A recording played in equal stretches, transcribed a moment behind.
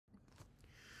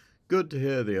good to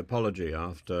hear the apology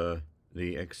after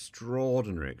the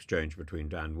extraordinary exchange between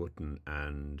Dan Wootton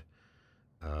and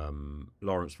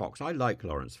Laurence Fox. I like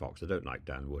Laurence Fox. I don't like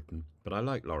Dan Wootton, but I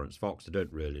like Laurence Fox. I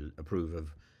don't really approve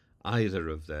of either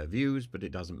of their views, but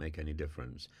it doesn't make any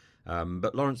difference.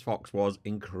 But Laurence Fox was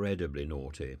incredibly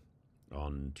naughty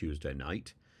on Tuesday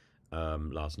night,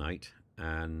 last night,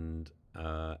 and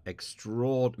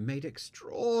made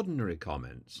extraordinary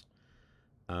comments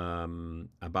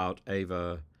about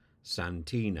Ava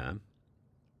Santina.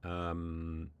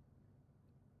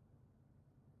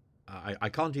 I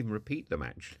can't even repeat them,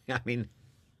 actually. I mean,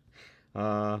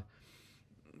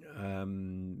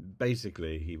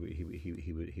 basically, he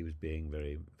was being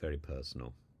very, very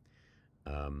personal,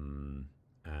 and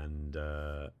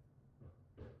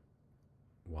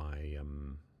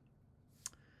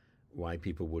why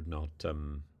people would not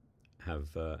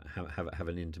have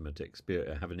an intimate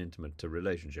experience, have an intimate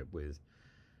relationship with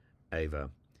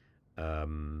Ava,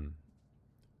 and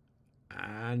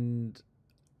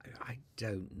I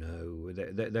don't know.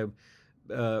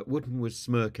 Wootton was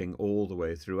smirking all the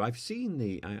way through. I've seen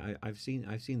the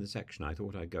section. I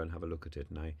thought I'd go and have a look at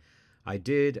it, and I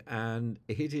did, and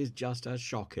it is just as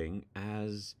shocking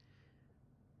as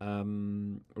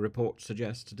reports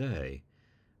suggest today.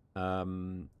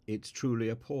 It's truly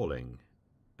appalling,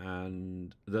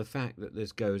 and the fact that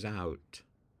this goes out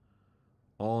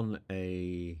on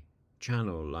a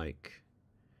channel like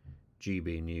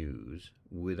GBNews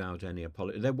without any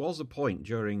apology. There was a point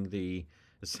during the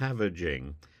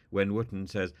savaging when Wootton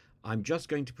says, "I'm just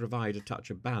going to provide a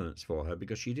touch of balance for her,"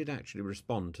 because she did actually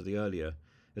respond to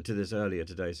this earlier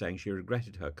today, saying she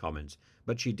regretted her comments,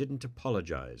 but she didn't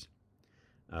apologise.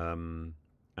 And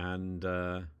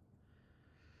then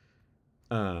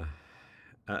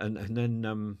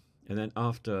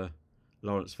after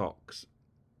Laurence Fox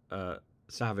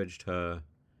savaged her,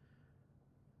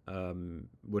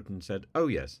 Wootton said, "Oh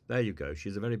yes, there you go.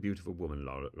 She's a very beautiful woman,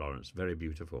 Laurence. Very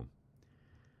beautiful."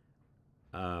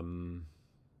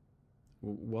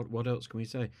 What else can we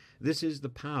say? This is the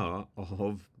power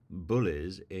of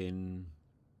bullies in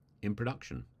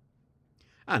production,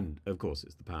 and of course,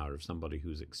 it's the power of somebody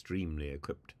who's extremely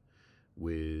equipped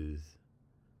with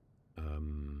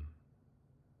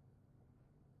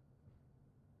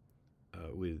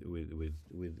with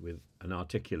an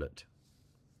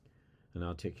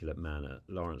articulate manner.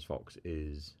 Laurence Fox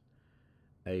is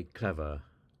a clever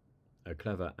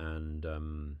and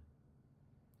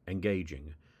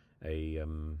engaging, a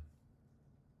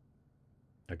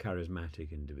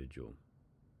charismatic individual,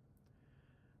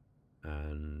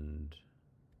 and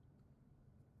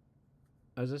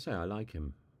as I say, I like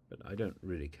him, but I don't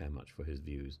really care much for his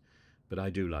views, but I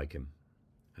do like him,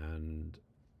 and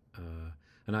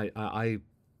I,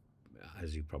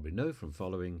 as you probably know from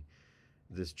following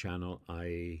this channel,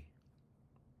 I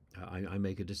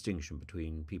make a distinction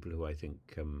between people who I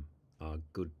think are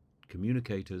good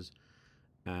communicators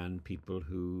and people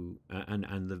who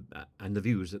and the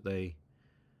views that they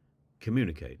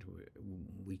communicate.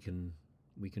 We can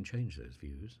change those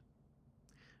views,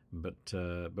 but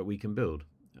we can build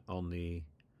on the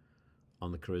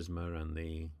charisma and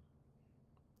the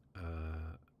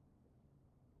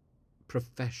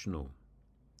professional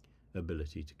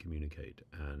ability to communicate,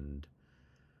 and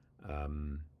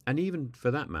even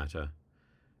for that matter,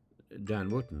 Dan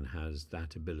Wootton has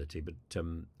that ability. But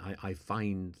I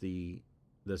find the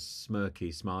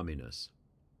smirky smarminess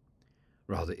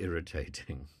rather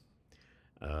irritating,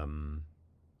 and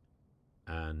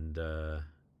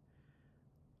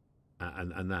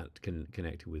that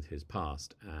connected with his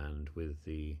past and with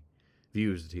the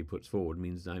views that he puts forward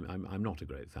means I'm not a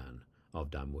great fan of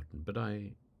Dan Wootton, but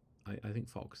I think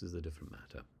Fox is a different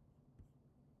matter.